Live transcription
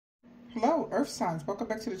Hello, Earth signs. Welcome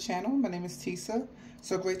back to the channel. My name is Tisa.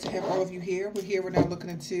 So great to have all of you here. We're now looking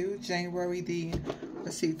into January the,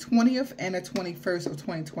 20th and the 21st of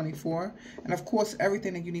 2024. And of course,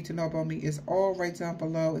 everything that you need to know about me is all right down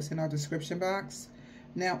below. It's in our description box.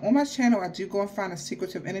 Now, on my channel, I do go and find a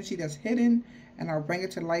secretive energy that's hidden, and I'll bring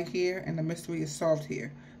it to light here, and the mystery is solved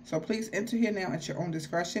here. So please enter here now at your own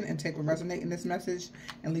discretion and take what resonates in this message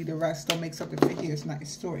and leave the rest. Don't make something fit here. It's not your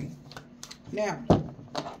story. Now,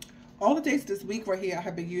 all the days this week right here, I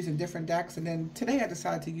have been using different decks, and then today I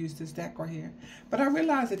decided to use this deck right here. But I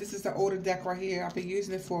realized that this is the older deck right here. I've been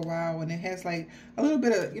using it for a while, and it has like a little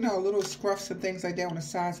bit of, a little scruffs and things like that on the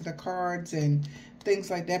sides of the cards and things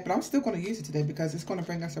like that. But I'm still going to use it today because it's going to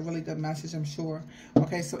bring us a really good message, I'm sure.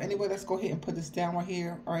 Okay, so anyway, let's go ahead and put this down right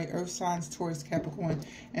here. All right, Earth signs, Taurus, Capricorn,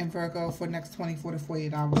 and Virgo for the next 24 to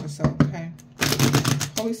 48 hours or so, okay?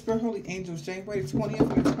 Holy Spirit, Holy Angels, January 20th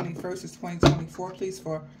and the 21st is 2024, please,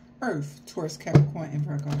 for Earth, Taurus, Capricorn, and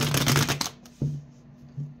Virgo.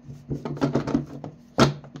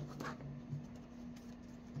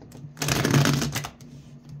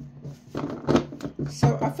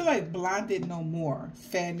 So I feel like blinded no more.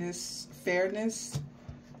 Fairness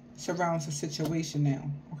surrounds the situation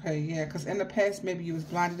now. Okay, yeah, because in the past maybe you was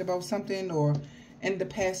blinded about something, or in the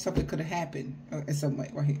past something could have happened in some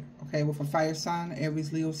way right here. Okay, with a fire sign,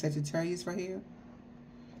 Aries, Leo, Sagittarius right here.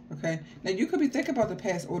 Okay, now you could be thinking about the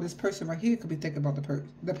past, or this person right here could be thinking about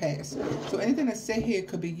the past. So anything that's said here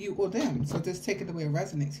could be you or them. So just take it the way it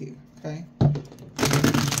resonates here, okay?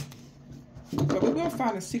 But we will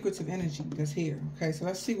find a secretive energy that's here, okay? So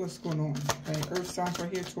let's see what's going on, okay? Earth signs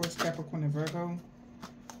right here, Taurus, Capricorn, and Virgo.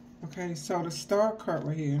 Okay, so the Star card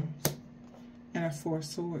right here, and a Four of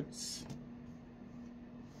Swords.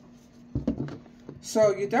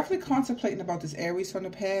 So you're definitely contemplating about this Aries from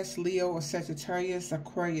the past, Leo or Sagittarius,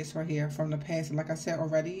 Aquarius right here from the past. And like I said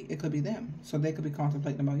already, it could be them. So they could be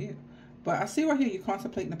contemplating about you. But I see right here, you're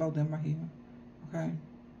contemplating about them right here. Okay.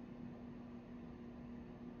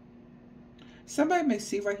 Somebody may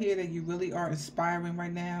see right here that you really are inspiring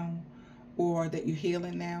right now, or that you're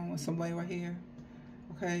healing now in some way right here.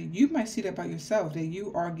 Okay. You might see that by yourself, that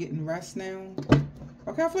you are getting rest now.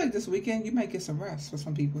 Okay. I feel like this weekend you might get some rest for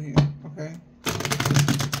some people here. Okay.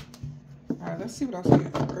 All right, let's see what else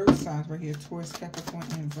here. Earth signs right here, Taurus, Capricorn,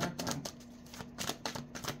 and Virgo.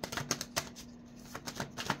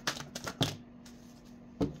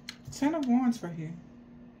 Ten of Wands right here.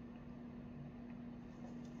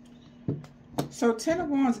 So Ten of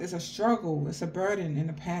Wands is a struggle. It's a burden in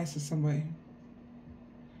the past in some way.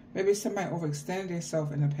 Maybe somebody overextended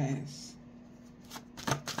themselves in the past.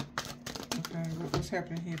 Okay, what's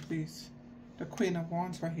happening here, please? The Queen of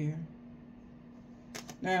Wands right here.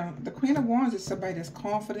 Now, the Queen of Wands is somebody that's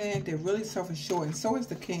confident, they're really self-assured, and so is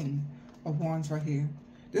the King of Wands right here.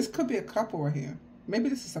 This could be a couple right here. Maybe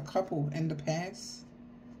this is a couple in the past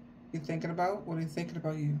you're thinking about, or they're thinking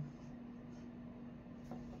about you.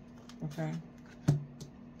 Okay.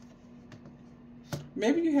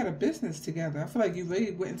 Maybe you had a business together. I feel like you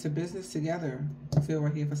really went into business together, I feel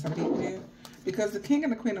right here for some people here. Because the King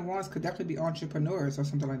and the Queen of Wands could definitely be entrepreneurs or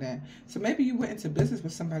something like that. So maybe you went into business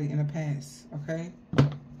with somebody in the past, okay?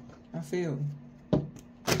 I feel.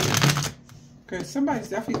 Because somebody's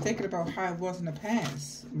definitely thinking about how it was in the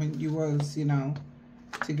past when you was,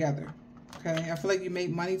 together, okay? I feel like you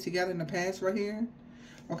made money together in the past right here,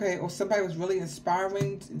 okay? Or somebody was really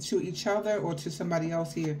inspiring to each other or to somebody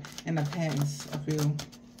else here in the past, I feel.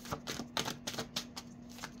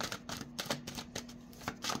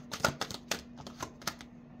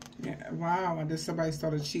 Wow, and then somebody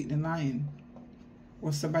started cheating and lying.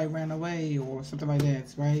 Or somebody ran away or something like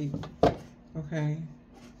that, right? Okay.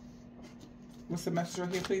 What's the message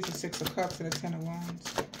right here, please? The Six of Cups and the Ten of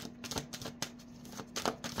Wands.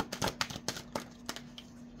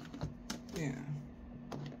 Yeah.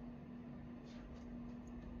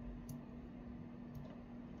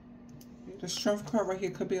 The Strength card right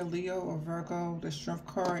here could be a Leo or Virgo. The Strength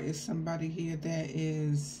card is somebody here that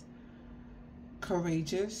is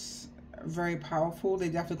courageous, very powerful.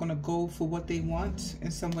 They're definitely going to go for what they want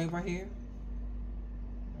in some way right here.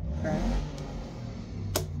 Okay.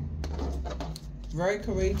 Very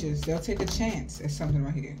courageous. They'll take a chance at something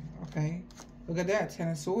right here. Okay. Look at that. Ten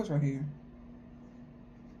of Swords right here.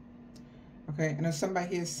 Okay. And if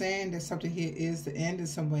somebody here is saying that something here is the end in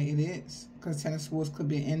some way, it is. Because Ten of Swords could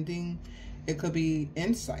be an ending. It could be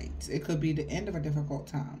insight. It could be the end of a difficult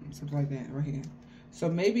time. Something like that right here. So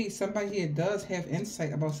maybe somebody here does have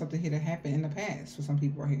insight about something here that happened in the past for some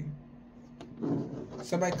people right here.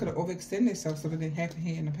 Somebody could have overextended themselves, something that happened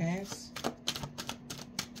here in the past.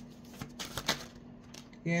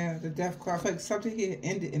 Yeah, the death card. I feel like something here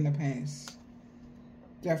ended in the past.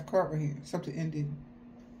 Death card right here. Something ended.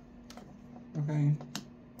 Okay.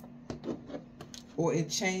 Or it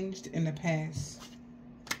changed in the past.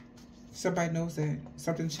 Somebody knows that.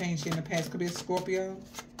 Something changed in the past. Could be a Scorpio.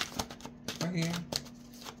 Right here.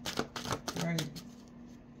 Right.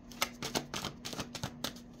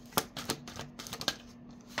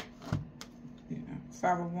 Yeah.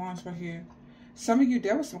 Five of Wands right here. Some of you,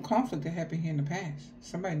 there was some conflict that happened here in the past.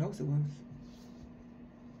 Somebody knows it was.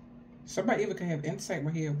 Somebody even can have insight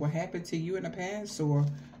right here. What happened to you in the past or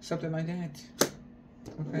something like that.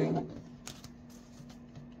 Okay.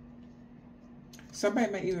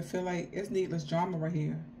 Somebody might even feel like it's needless drama right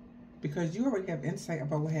here. Because you already have insight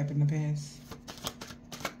about what happened in the past.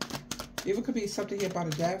 Even could be something here about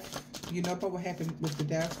a death. You know about what happened with the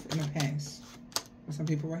death in the past. For some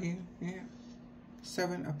people right here. Yeah.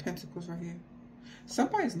 Seven of Pentacles right here.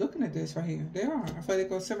 Somebody's looking at this right here. They are. I feel like they're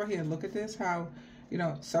going to sit right here and look at this. How, you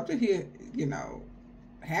know, something here, you know,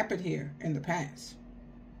 happened here in the past.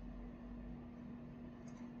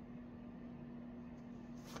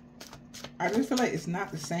 I just feel like it's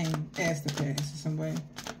not the same as the past in some way.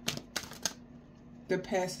 The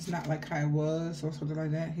past is not like how it was or something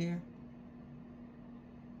like that here.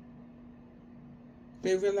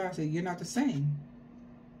 They realize that you're not the same.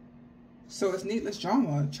 So it's needless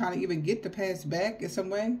drama trying to even get the past back in some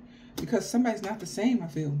way. Because somebody's not the same, I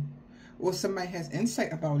feel. Or somebody has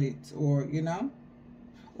insight about it. Or, you know.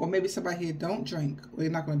 Or maybe somebody here don't drink. Or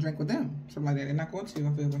you're not going to drink with them. Something like that. They're not going to,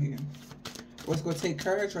 I feel, right here. Or it's going to take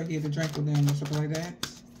courage right here to drink with them. Or something like that.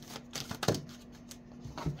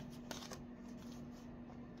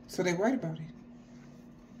 So they're worried about it.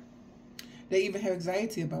 They even have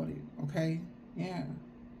anxiety about it. Okay. Yeah.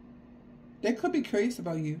 They could be curious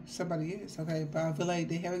about you. Somebody is, okay? But I feel like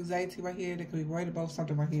they have anxiety right here. They could be worried about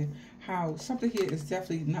something right here. How something here is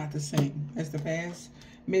definitely not the same as the past.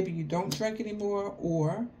 Maybe you don't drink anymore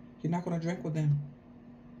or you're not going to drink with them.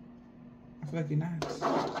 I feel like you're not.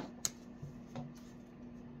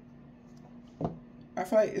 I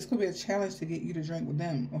feel like it's going to be a challenge to get you to drink with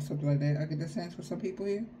them or something like that. I get that sense for some people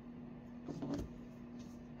here.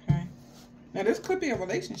 Okay. Now, this could be a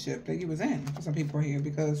relationship that you was in for some people here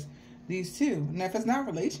because these two. Now, if it's not a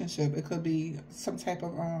relationship, it could be some type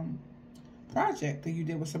of project that you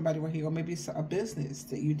did with somebody right here, or maybe it's a business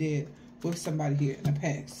that you did with somebody here in the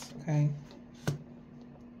past. Okay.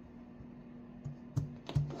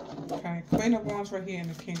 Okay. Queen of Wands right here and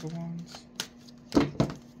the King of Wands.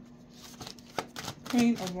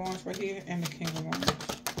 Queen of Wands right here and the King of Wands.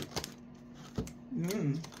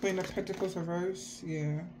 Queen of Pentacles reverse.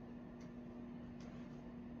 Yeah.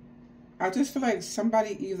 I just feel like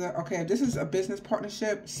somebody either, okay, if this is a business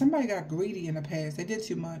partnership, somebody got greedy in the past. They did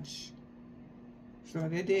too much. So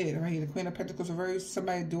they did, right here. The Queen of Pentacles reverse,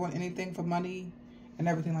 somebody doing anything for money and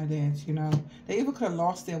everything like that, you know. They even could have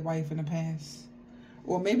lost their wife in the past.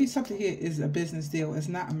 Or maybe something here is a business deal. It's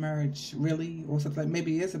not a marriage, really, or something like,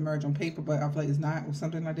 maybe it is a marriage on paper, but I feel like it's not, or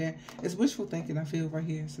something like that. It's wishful thinking, I feel, right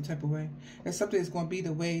here, some type of way. It's something that's going to be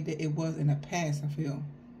the way that it was in the past, I feel.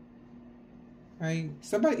 Right?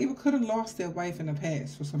 Somebody even could have lost their wife in the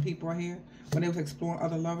past for some people right here. When they was exploring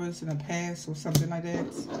other lovers in the past or something like that.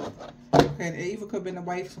 Okay, and it even could have been the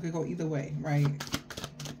wife, so it could go either way, right?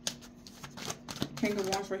 King of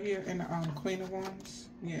Wands right here and the Queen of Wands.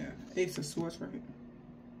 Yeah, Ace of Swords right here.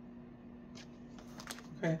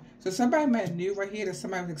 Okay, so somebody might have knew right here that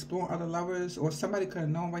somebody was exploring other lovers, or somebody could have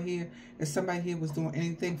known right here that somebody here was doing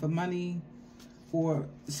anything for money. Or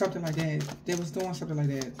something like that. They was doing something like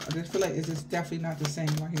that. I just feel like it's just definitely not the same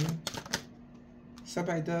right here.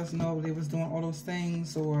 Somebody does know they was doing all those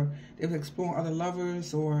things, or they was exploring other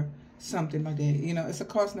lovers or something like that. You know, it's a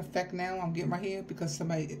cause and effect now I'm getting right here because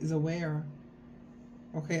somebody is aware,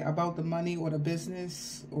 okay, about the money or the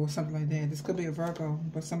business or something like that. This could be a Virgo,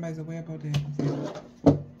 but somebody's aware about that.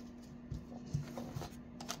 Okay.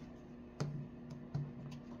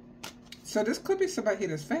 So this could be somebody here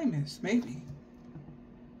that's famous, maybe.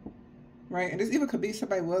 Right, and this even could be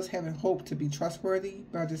somebody was having hope to be trustworthy,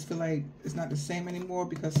 but I just feel like it's not the same anymore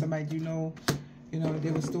because somebody you know,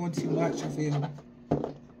 they was doing too much, I feel.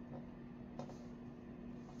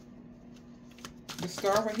 The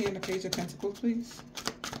star right here in the Page of Pentacles, please.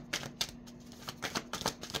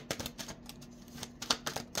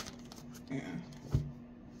 Yeah.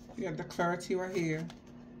 You got the clarity right here.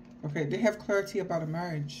 Okay, they have clarity about a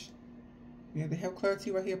marriage. Yeah, they have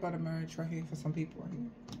clarity right here about a marriage right here for some people right here.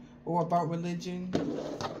 Or about religion.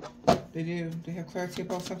 They do. They have clarity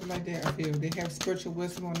about something like that, I feel. They have spiritual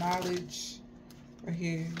wisdom or knowledge. Right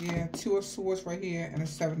here, yeah, 2 of Swords right here, and a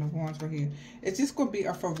 7 of Wands right here. It's just going to be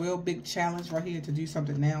a for real big challenge right here to do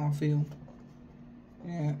something now, I feel.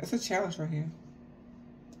 Yeah, it's a challenge right here.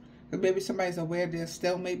 But maybe somebody's aware they're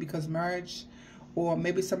stalemate because marriage, or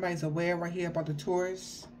maybe somebody's aware right here about the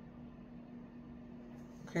Taurus.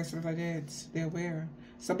 Okay, something like that. They're aware.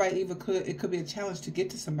 Somebody even it could be a challenge to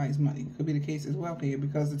get to somebody's money. Could be the case as well here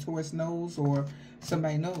because the Taurus knows or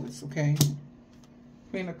somebody knows, okay?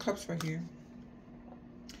 Queen of Cups right here.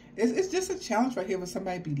 It's just a challenge right here for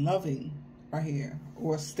somebody to be loving right here,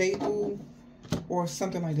 or stable, or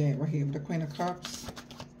something like that right here with the Queen of Cups.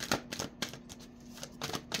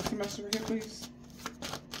 What's the message right here, please?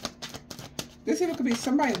 This even could be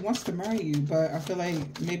somebody wants to marry you, but I feel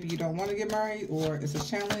like maybe you don't want to get married, or it's a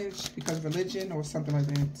challenge because of religion or something like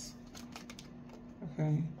that.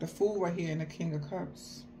 Okay, the Fool right here and the King of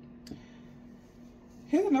Cups.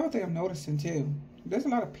 Here's another thing I'm noticing too. There's a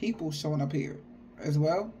lot of people showing up here as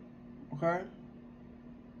well. Okay,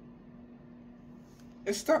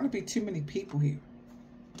 it's starting to be too many people here.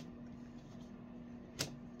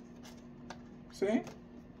 See?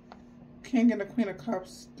 King and the Queen of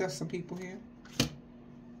Cups, there's some people here.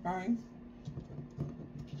 Alright.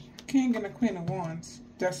 King and the Queen of Wands,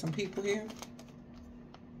 there's some people here.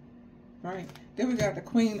 Right. Then we got the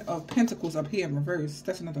Queen of Pentacles up here in reverse.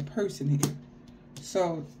 That's another person here.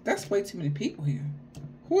 So that's way too many people here.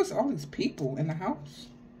 Who is all these people in the house?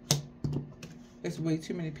 There's way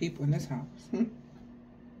too many people in this house.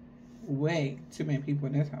 Way too many people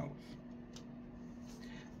in this house.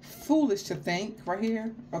 Foolish to think right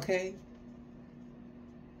here, okay?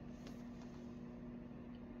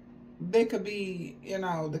 They could be, you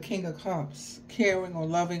know, the King of Cups, caring or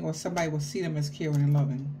loving, or somebody will see them as caring and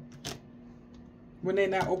loving. When they're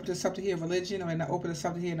not open to something here, religion, or they're not open to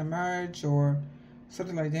something here in a marriage, or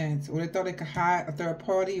something like that. Or they thought they could hide a third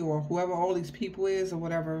party, or whoever all these people is, or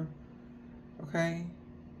whatever. Okay?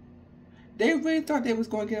 They really thought they was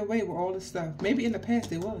going to get away with all this stuff. Maybe in the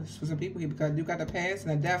past they was for some people here, because you got the past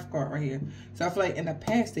and the death card right here. So I feel like in the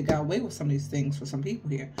past they got away with some of these things for some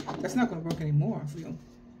people here. That's not going to work anymore, I feel.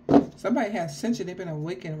 Somebody has essentially, they've been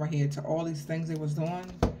awakened right here to all these things they was doing.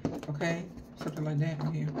 Okay? Something like that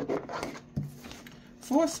right here.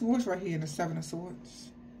 4 of Swords right here and the 7 of Swords.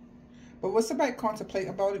 But would somebody contemplate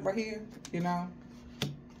about it right here? You know?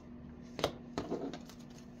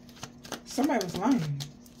 Somebody was lying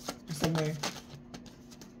in some way.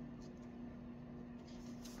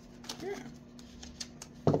 Yeah.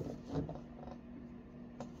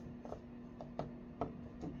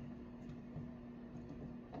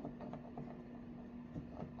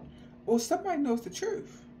 Or somebody knows the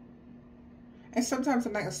truth. And sometimes the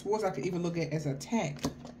Knight of Swords I could even look at as an attack.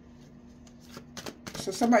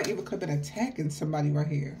 So somebody even could have been attacking somebody right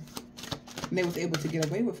here. And they was able to get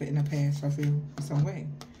away with it in the past, I feel, in some way.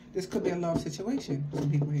 This could be a love situation for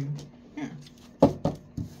some people here. Yeah.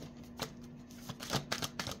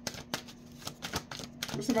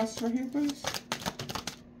 What's the message right here, please?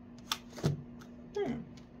 Yeah.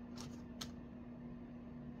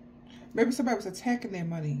 Maybe somebody was attacking their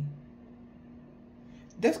money.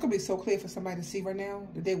 That's going to be so clear for somebody to see right now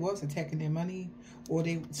that they was attacking their money, or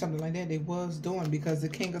they something like that they was doing, because the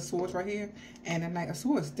King of Swords right here and the Knight of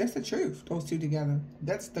Swords, that's the truth. Those two together,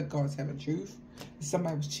 that's the God's having truth.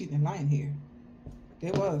 Somebody was cheating and lying here. They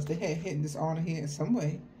had hidden this honor here in some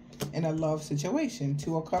way in a love situation.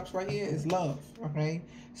 2 of Cups right here is love, okay?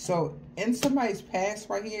 So in somebody's past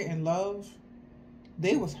right here in love,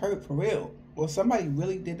 they was hurt for real, or somebody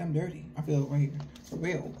really did them dirty, I feel, right here, for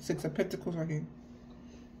real. 6 of Pentacles right here.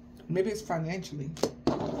 Maybe it's financially.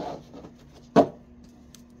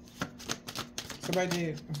 Somebody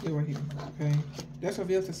did, I feel, right here, okay? That's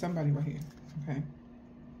revealed to somebody right here, okay?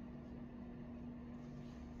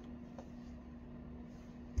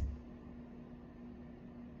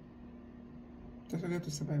 That's revealed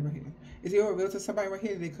to somebody right here. Is it revealed to somebody right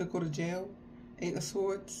here that they could go to jail? 8 of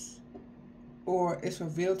Swords. Or it's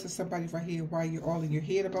revealed to somebody right here while you're all in your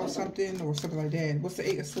head about something or something like that. What's the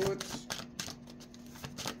 8 of Swords?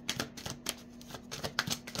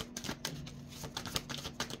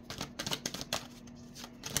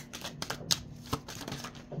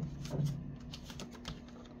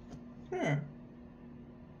 Yeah.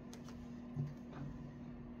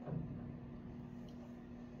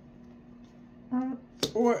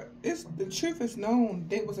 Or it's the truth is known.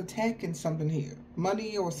 They was attacking something here,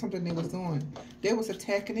 money or something they was doing. They was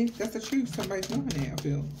attacking it. That's the truth. Somebody's doing it, I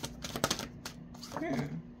feel. Yeah.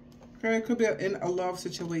 Okay, it could be in a love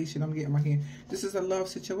situation. I'm getting right here. This is a love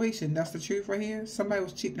situation. That's the truth right here. Somebody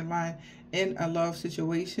was cheating and lying in a love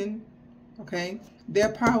situation. Okay,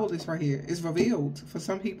 they're powerless right here. It's revealed for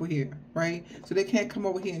some people here, right? So they can't come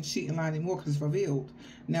over here and cheat and lie anymore because it's revealed.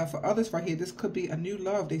 Now for others right here, this could be a new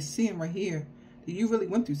love they're seeing right here. That you really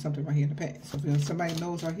went through something right here in the past. So if somebody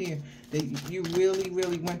knows right here that you really,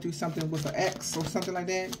 really went through something with an ex or something like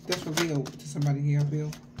that, that's revealed to somebody here, I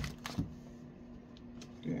feel.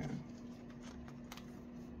 Yeah.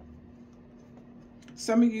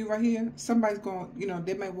 Some of you right here, somebody's going, you know,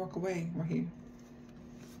 they might walk away right here.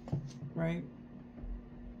 Right?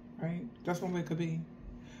 Right? That's one way it could be.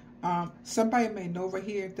 Somebody may know right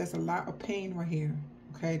here there's a lot of pain right here.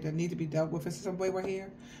 Okay? That need to be dealt with in some way right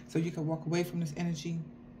here. So you can walk away from this energy.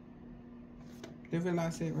 They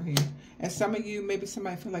realize it right here. And some of you, maybe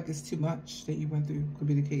somebody feel like it's too much that you went through. Could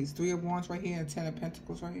be the case. 3 of Wands right here and 10 of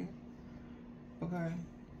Pentacles right here. Okay?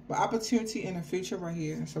 But opportunity in the future right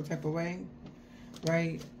here in some type of way.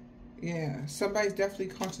 Right? Yeah. Somebody's definitely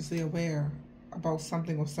consciously aware about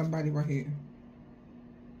something or somebody right here.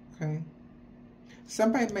 Okay?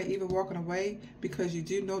 Somebody might even walking away because you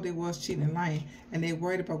do know they was cheating and lying and they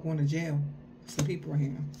worried about going to jail. Some people right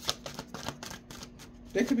here.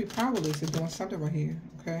 They could be powerless and doing something right here.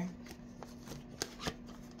 Okay?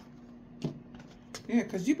 Yeah,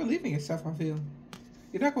 because you believe in yourself, I feel.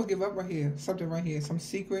 You're not going to give up right here. Something right here. Some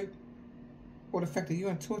secret. Or the fact that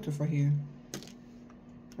you're intuitive right here.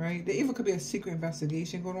 Right? There even could be a secret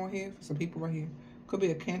investigation going on here for some people right here. Could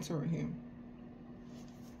be a Cancer right here.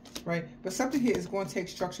 Right? But something here is going to take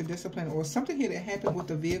structure, discipline, or something here that happened with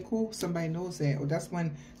the vehicle. Somebody knows that. Or that's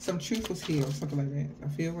when some truth was here or something like that. I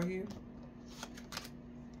feel right here.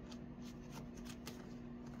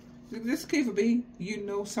 This could be, you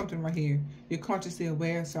know something right here. You're consciously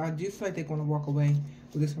aware. So I do feel like they're going to walk away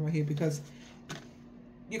with this one right here because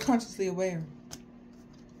you're consciously aware.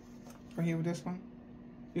 Right here with this one.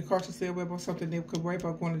 You're consciously aware about something. They could worry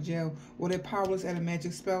about going to jail. Or they're powerless at a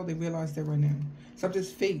magic spell. They realize that right now. Something's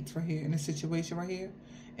fate right here in a situation right here.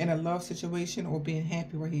 In a love situation or being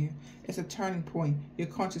happy right here. It's a turning point. You're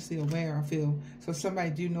consciously aware, I feel. So somebody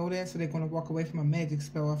do know that. So they're going to walk away from a magic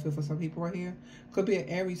spell, I feel, for some people right here. Could be an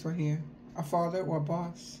Aries right here. A father or a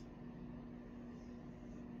boss.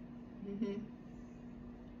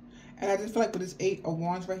 And I just feel like with this 8 of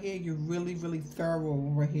Wands right here, you're really, really thorough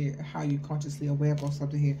right here. How you're consciously aware about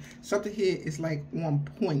something here. Something here is like on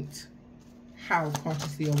point. How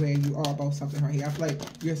consciously aware you are about something right here. I feel like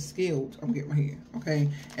you're skilled. I'm getting right here. Okay.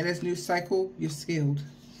 And this new cycle, you're skilled.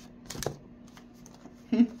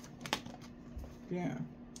 Yeah.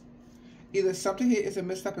 Either something here is a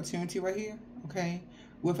missed opportunity right here. Okay.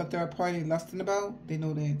 With a third party lusting about, they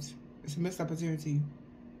know that it's a missed opportunity.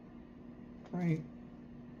 Right.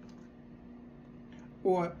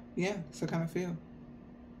 Or, yeah, so kind of feel.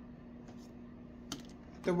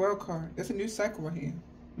 The World card. That's a new cycle right here.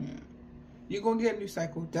 Yeah. You're going to get a new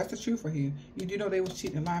cycle. That's the truth right here. You do know they was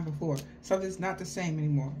cheating and lying before. Something's not the same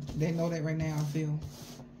anymore. They know that right now, I feel.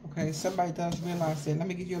 Okay, somebody does realize that. Let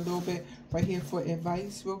me give you a little bit right here for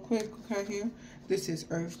advice real quick. Okay, here. This is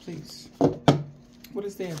Earth, please. What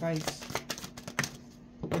is the advice?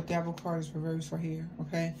 The Devil card is reversed right here,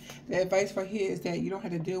 okay? The advice right here is that you don't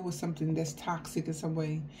have to deal with something that's toxic in some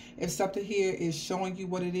way. If something here is showing you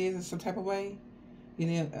what it is in some type of way, you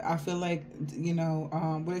know, I feel like, you know,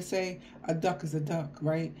 what they say, a duck is a duck,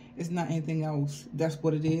 right? It's not anything else. That's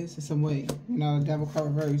what it is in some way. You know, the Devil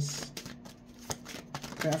card reverse.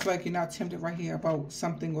 Okay, I feel like you're not tempted right here about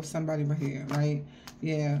something or somebody right here, right?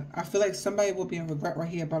 Yeah, I feel like somebody will be in regret right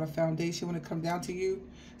here about a foundation when it comes down to you.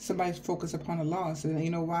 Somebody's focused upon a loss. And you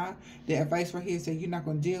know why? The advice right here is that you're not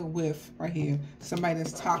going to deal with right here somebody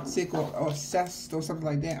that's toxic or obsessed or something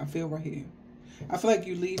like that. I feel right here. I feel like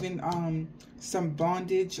you're leaving some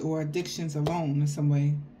bondage or addictions alone in some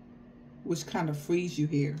way, which kind of frees you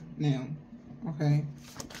here now. Okay.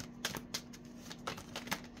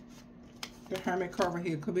 The Hermit card right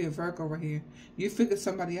here. Could be a Virgo right here. You figured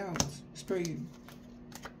somebody out. Spirit.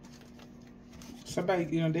 Somebody,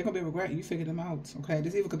 you know, they're going to be regretting you figured them out. Okay.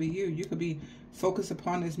 This even could be you. You could be focused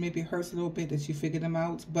upon this. Maybe it hurts a little bit that you figured them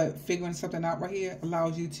out. But figuring something out right here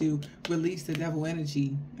allows you to release the devil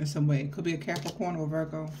energy in some way. It could be a Capricorn or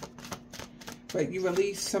Virgo. But you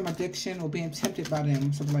release some addiction or being tempted by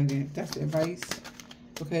them. Something like that. That's the advice.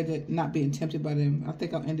 Okay. That not being tempted by them. I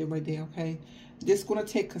think I'll end it right there. Okay. This is going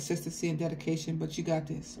to take consistency and dedication, but you got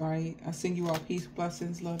this, all right? I send you all peace,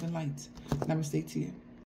 blessings, love, and light. Namaste to you.